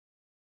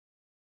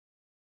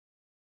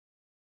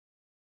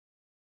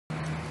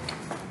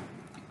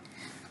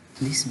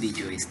This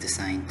video is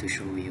designed to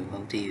show you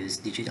how to use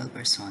Digital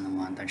Persona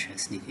One Touch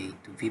SDK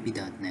to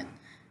VB.NET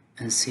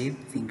and save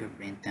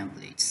fingerprint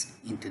templates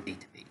into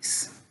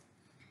database.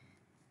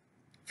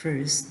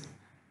 First,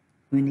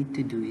 we need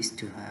to do is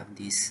to have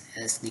this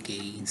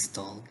SDK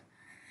installed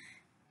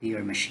to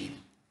your machine.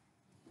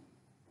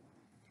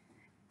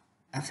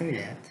 After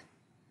that,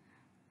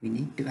 we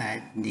need to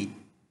add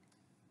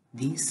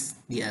these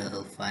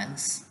DLL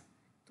files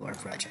to our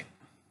project.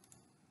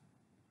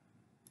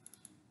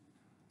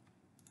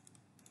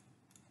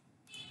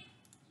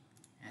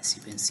 As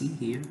you can see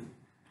here,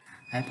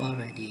 I've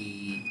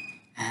already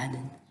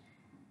added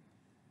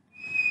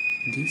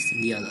these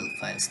DLL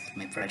files to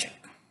my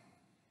project.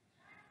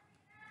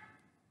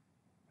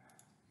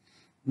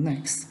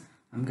 Next,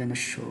 I'm gonna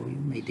show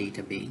you my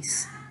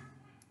database.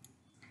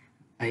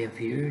 I have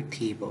here a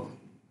table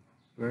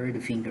where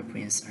the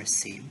fingerprints are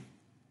saved.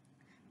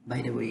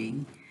 By the way,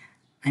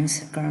 I'm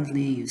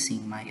currently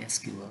using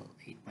MySQL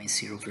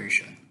 8.0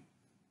 version.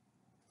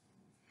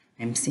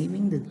 I'm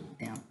saving the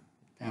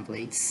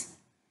templates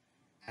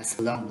as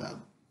a long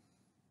log.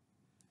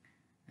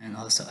 And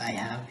also I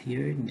have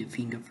here the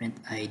fingerprint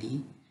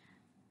ID,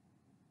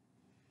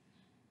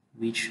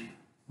 which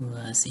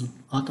was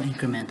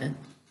auto-incremented.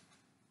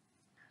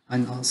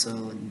 And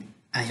also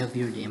I have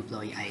here the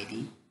employee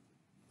ID.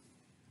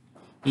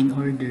 In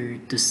order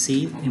to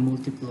save a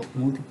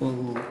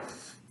multiple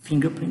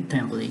fingerprint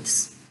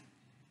templates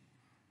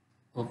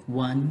of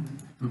one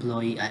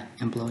employee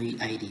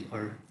ID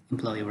or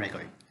employee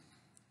record.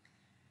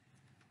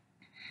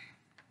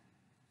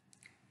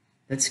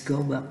 Let's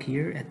go back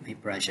here at my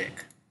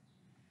project.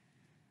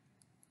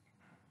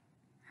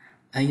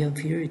 I have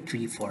here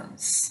three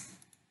forms: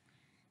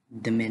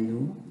 the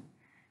menu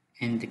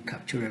and the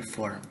capturer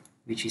form,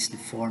 which is the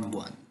form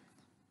 1.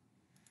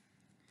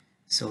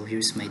 So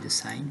here's my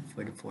design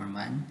for the form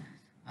 1.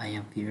 I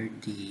have here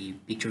the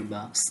picture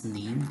box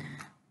named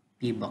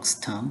pbox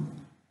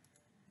thumb,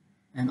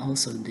 and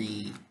also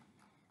the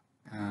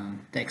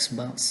text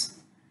box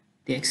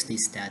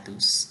txt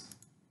status,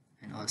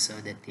 and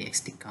also the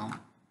txt count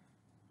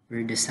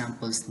where the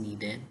samples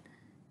needed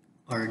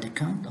or the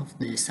count of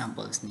the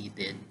samples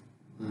needed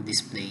will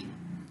display.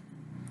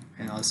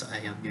 And also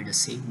I have here the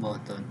save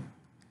button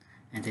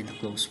and then the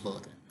close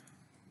button.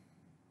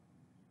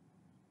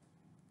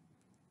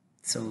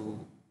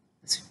 So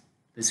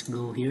let's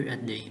go here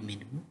at the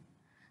menu.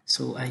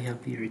 So I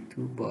have here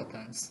two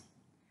buttons: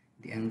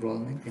 the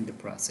enrollment and the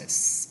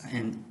process,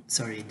 and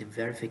the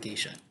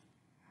verification.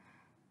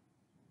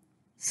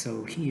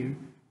 So here,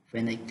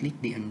 when I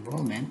click the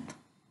enrollment,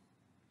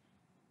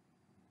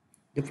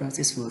 the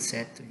process will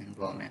set to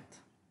enrollment.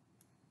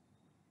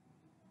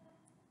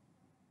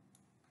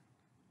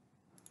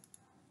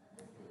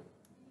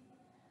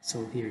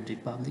 So here the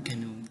public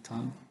unknown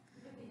thumb,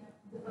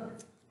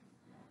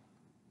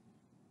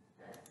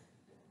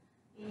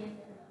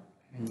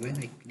 and when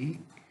I click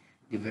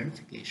the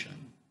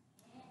verification,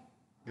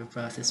 the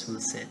process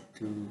will set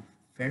to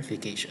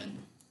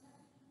verification.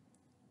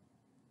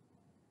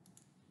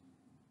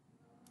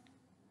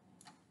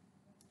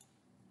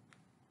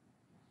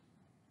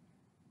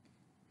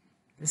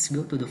 Let's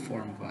go to the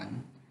form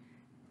 1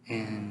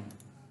 and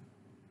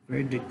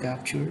where the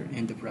capture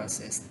and the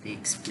process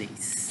takes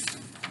place.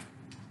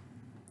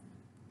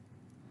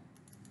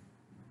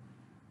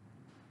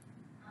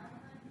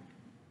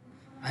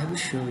 I will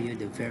show you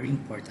the very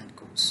important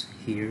codes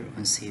here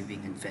on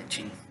saving and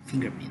fetching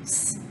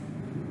fingerprints.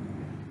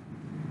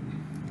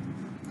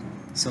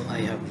 So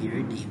I have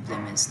here the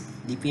implements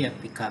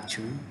DPFP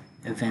capture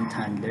event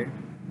handler,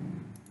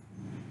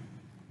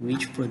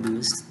 which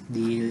produce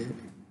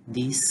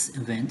these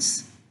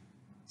events.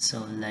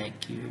 So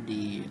like here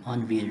the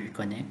on reader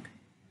connect,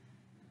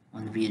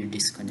 on reader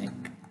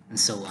disconnect, and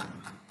so on.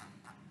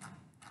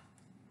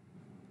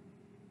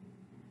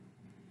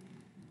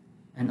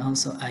 And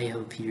also I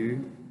have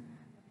here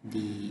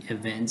the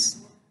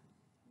events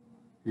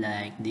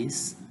like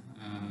this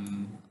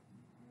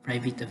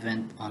private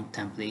event on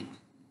template,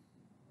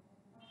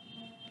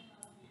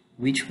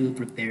 which will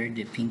prepare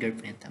the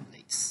fingerprint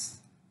templates,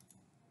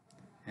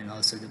 and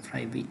also the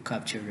private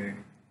capturer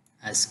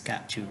as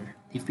capture,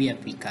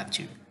 DPFP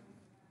capture,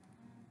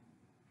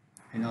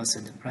 and also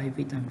the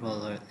private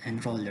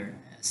enroller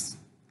as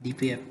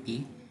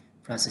DPFP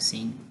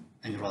processing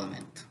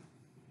enrollment.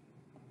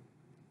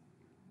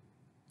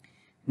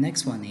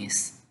 Next one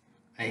is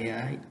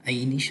I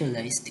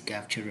initialize the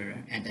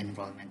capturer and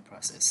enrollment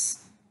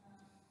process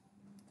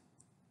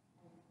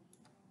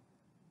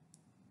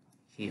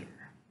here.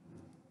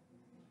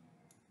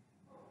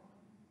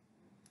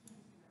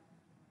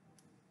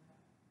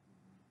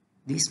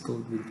 This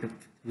code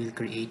will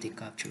create a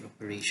capture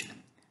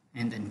operation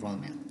and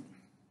enrollment.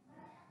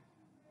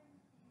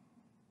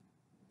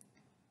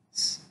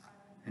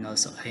 And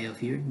also I have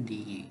here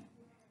the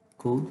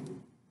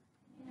code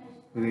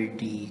where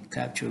the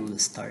capture will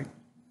start,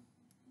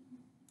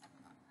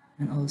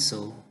 and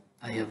also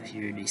I have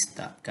here the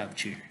stop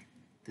capture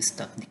to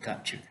stop the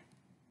capture.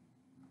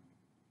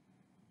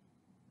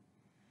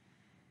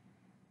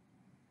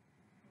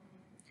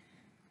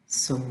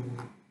 So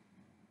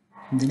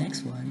the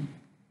next one,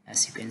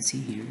 as you can see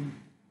here,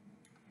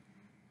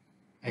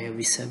 I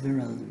have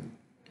several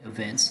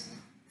events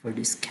for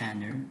this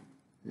scanner,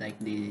 like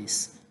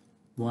this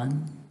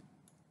one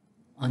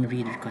on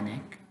reader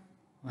connect,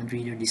 on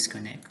reader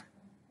disconnect.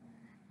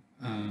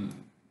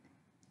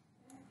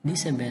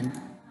 This event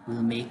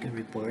will make a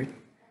report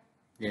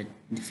that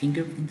the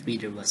fingerprint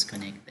reader was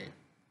connected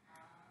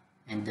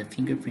and the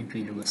fingerprint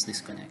reader was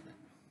disconnected.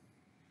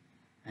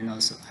 And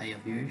also I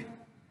have here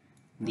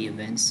the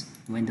events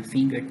when the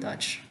finger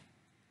touch,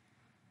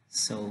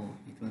 so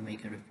it will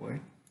make a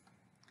report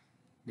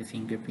the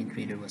fingerprint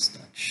reader was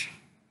touched.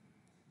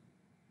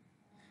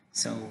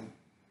 So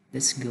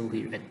let's go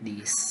here at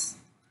this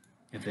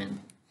event.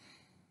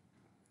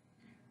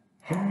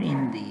 Here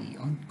in the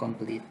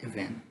on-complete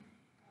event,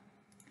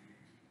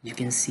 you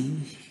can see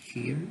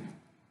here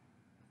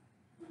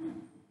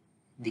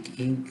the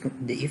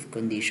if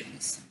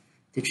conditions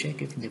to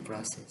check if the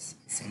process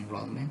is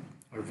enrollment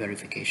or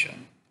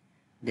verification.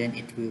 Then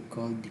it will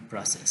call the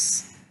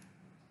process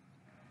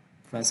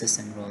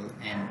enroll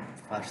and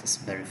process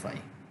verify.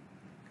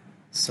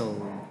 So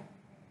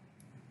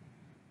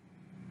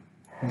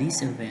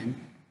this event,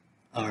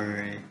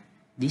 or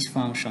this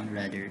function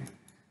rather,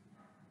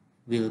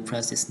 will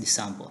process the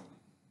sample.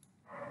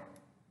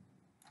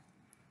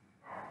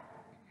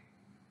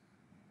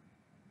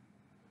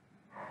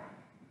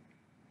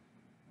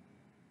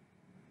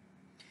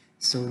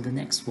 So the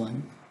next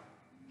one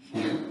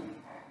here,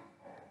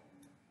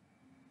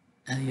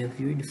 I have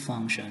here the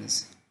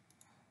functions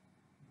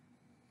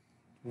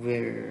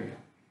where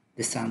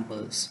the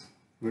samples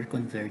were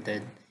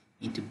converted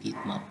into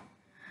bitmap,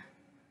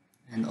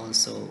 and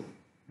also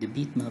the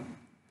bitmap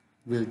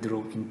will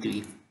draw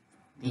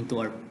into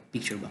our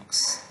picture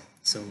box.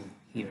 So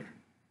here,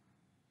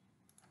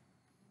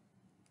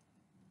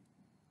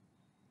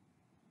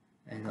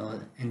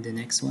 and the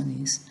next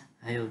one is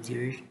I have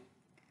here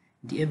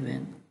the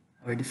event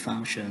or the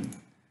function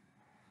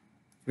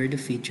where the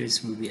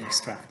features will be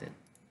extracted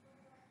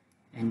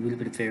and will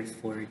prepare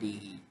for the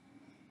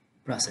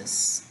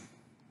process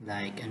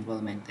like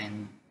enrollment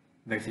and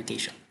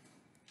verification.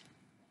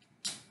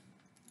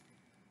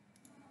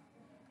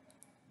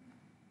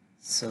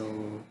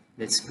 So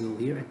let's go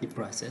here at the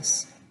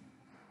process.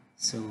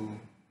 So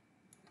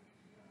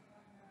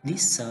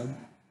this sub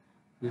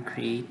will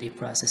create a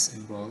process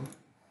enroll.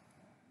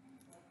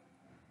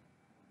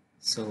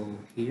 So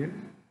here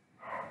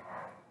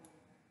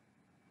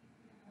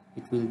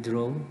it will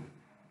draw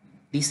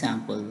the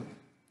sample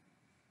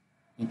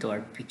into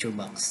our picture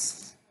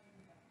box,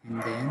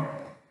 and then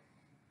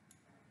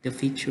the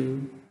feature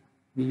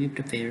will be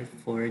prepared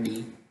for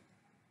the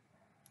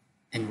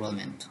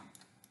enrollment.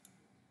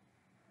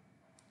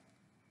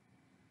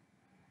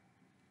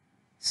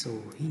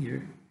 So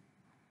here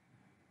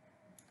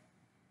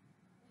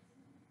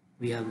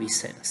we have a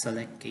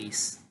select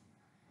case.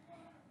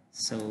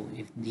 So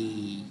if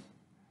the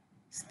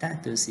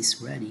status is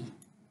ready,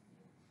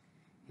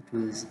 it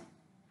will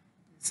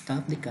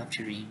stop the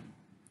capturing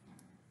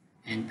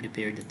and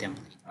prepare the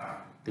template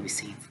to be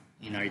saved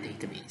in our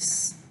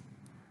database.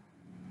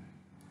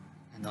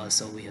 And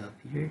also we have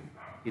here,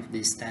 if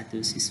the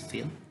status is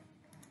filled,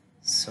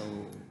 so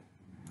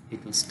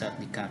it will stop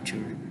the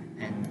capture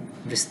and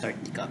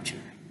restart the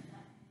capture.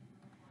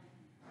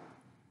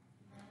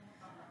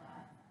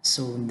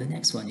 So the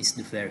next one is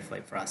the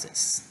verify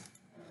process.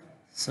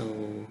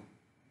 So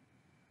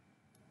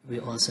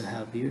we also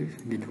have here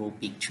the draw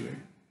picture,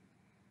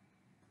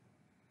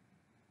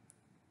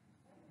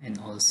 and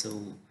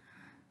also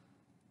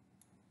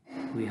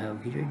we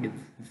have here the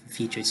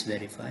features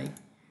verify,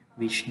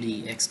 which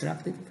the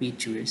extracted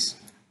features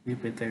we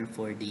prepare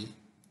for the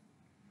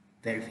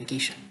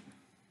verification.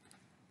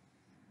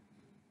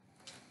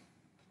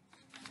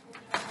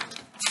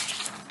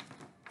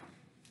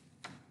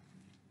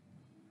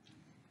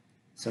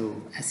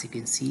 So as you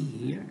can see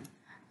here,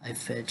 I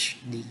fetched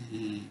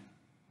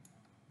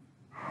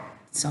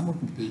some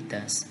of the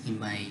data in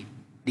my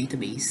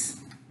database.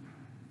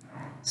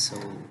 So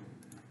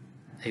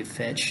I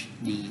fetched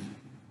the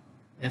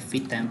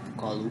FP temp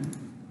column,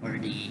 or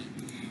the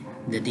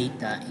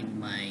data in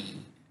my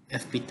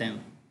FP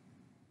temp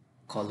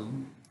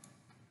column.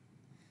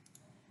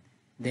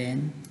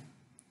 Then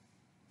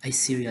I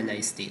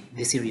deserialized it.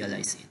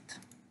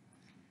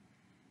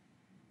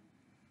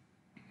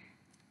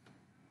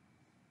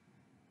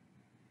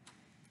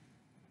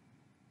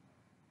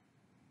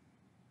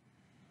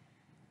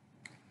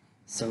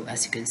 So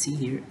as you can see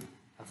here,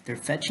 after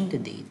fetching the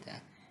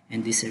data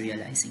and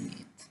deserializing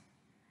it,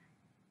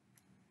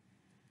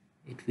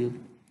 it will,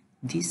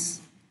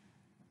 these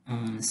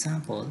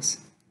samples,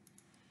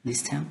 this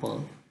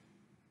sample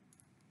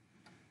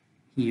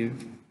here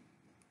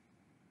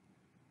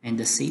and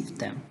the save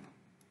temp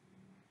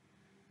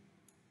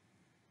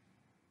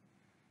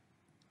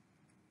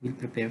will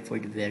prepare for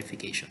the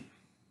verification.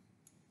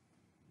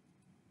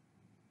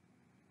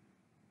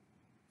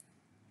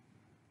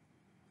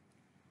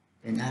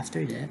 Then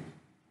after that,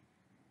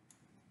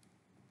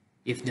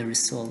 if the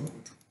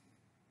result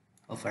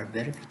of our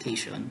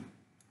verification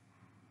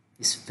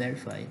is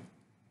verified,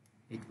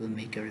 it will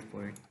make a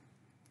report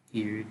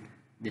here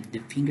that the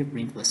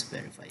fingerprint was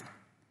verified,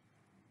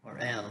 or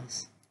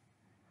else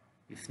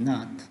if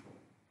not,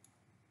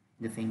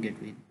 the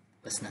fingerprint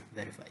was not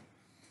verified.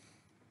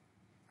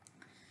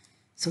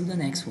 So the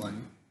next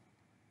one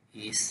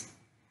is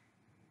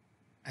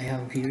I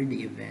have here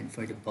the event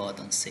for the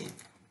button save.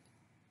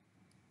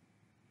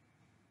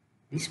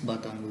 This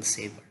button will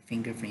save our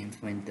fingerprint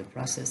when the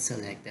process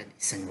selected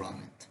is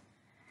enrollment.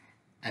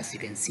 As you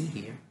can see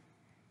here,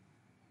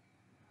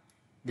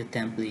 the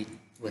template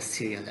was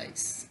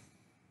serialized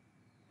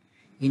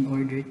in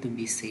order to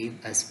be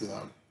saved as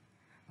blog.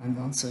 And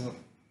also,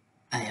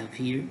 I have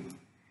here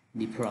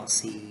the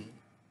proxy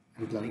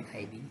employee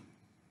ID.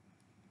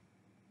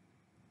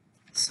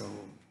 So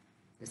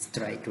let's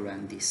try to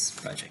run this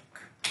project.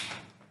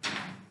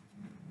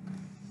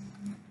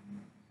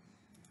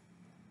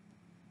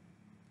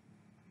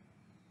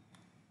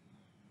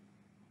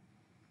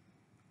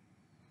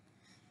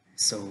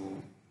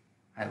 So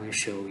I will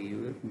show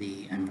you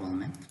the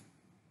enrollment.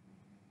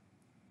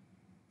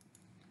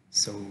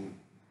 So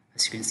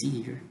as you can see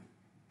here,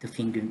 the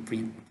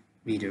fingerprint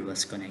reader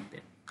was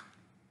connected.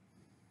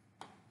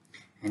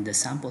 And the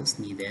samples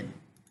needed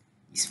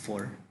is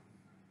 4.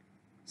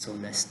 So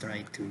let's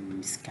try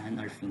to scan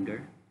our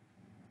finger,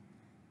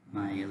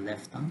 my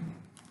left thumb.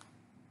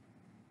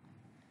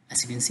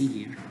 As you can see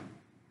here,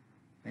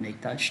 when I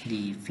touch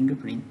the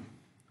fingerprint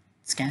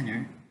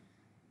scanner,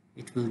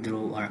 it will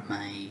draw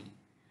my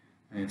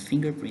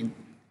fingerprint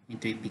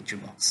into a picture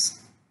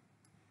box.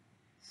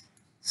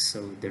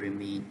 So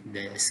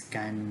the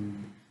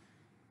scan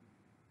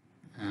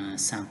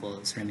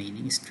samples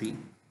remaining is 3.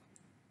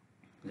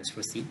 Let's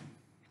proceed.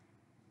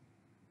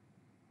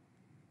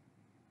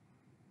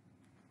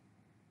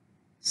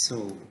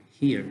 So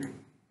here,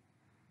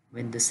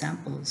 when the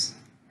samples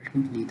are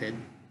completed,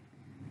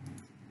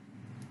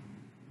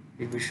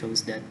 it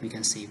shows that we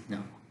can save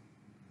now.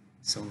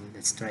 So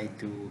let's try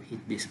to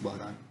hit this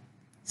button,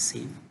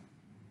 save.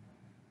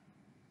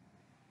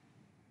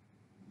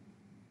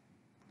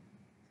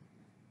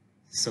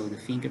 So the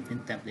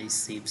fingerprint template is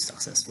saved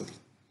successfully.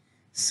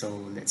 So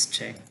let's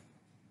check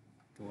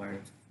to our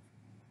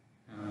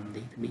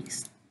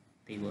database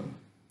table.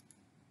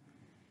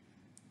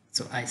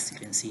 So as you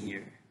can see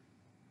here,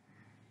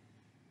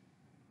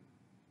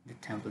 the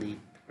template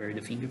or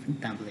the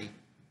fingerprint template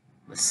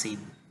was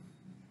saved.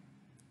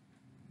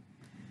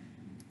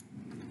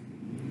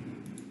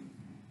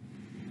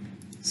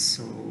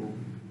 So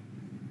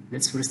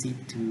let's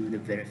proceed to the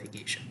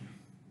verification.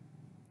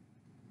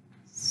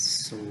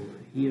 So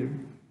here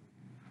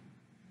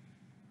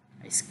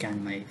I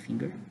scan my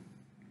finger.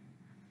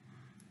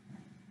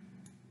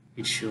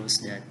 It shows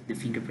that the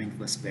fingerprint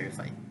was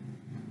verified.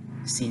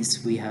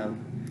 Since we have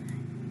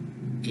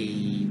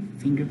a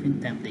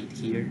fingerprint template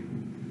here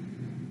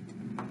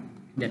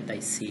that I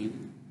saved,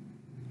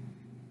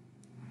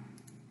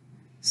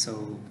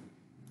 so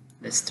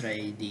let's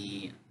try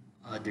the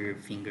other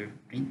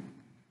fingerprint.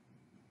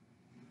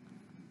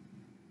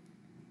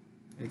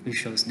 It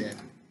shows that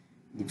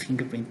the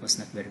fingerprint was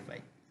not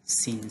verified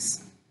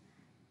since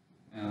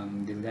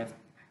the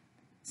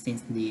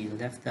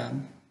left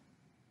thumb,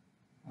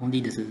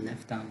 only the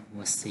left thumb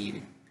was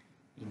saved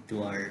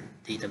into our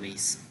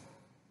database.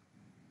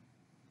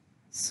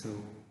 So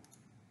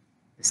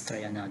let's try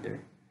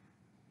another.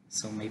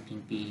 So my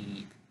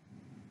pinky,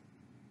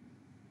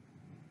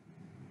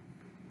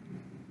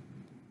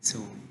 so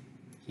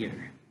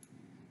here,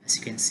 as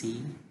you can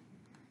see,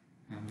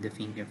 the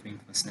fingerprint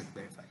was not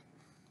verified.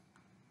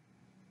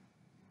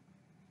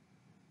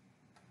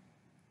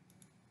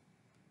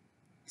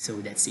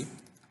 So that's it.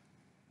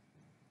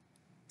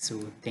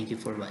 So thank you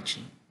for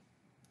watching.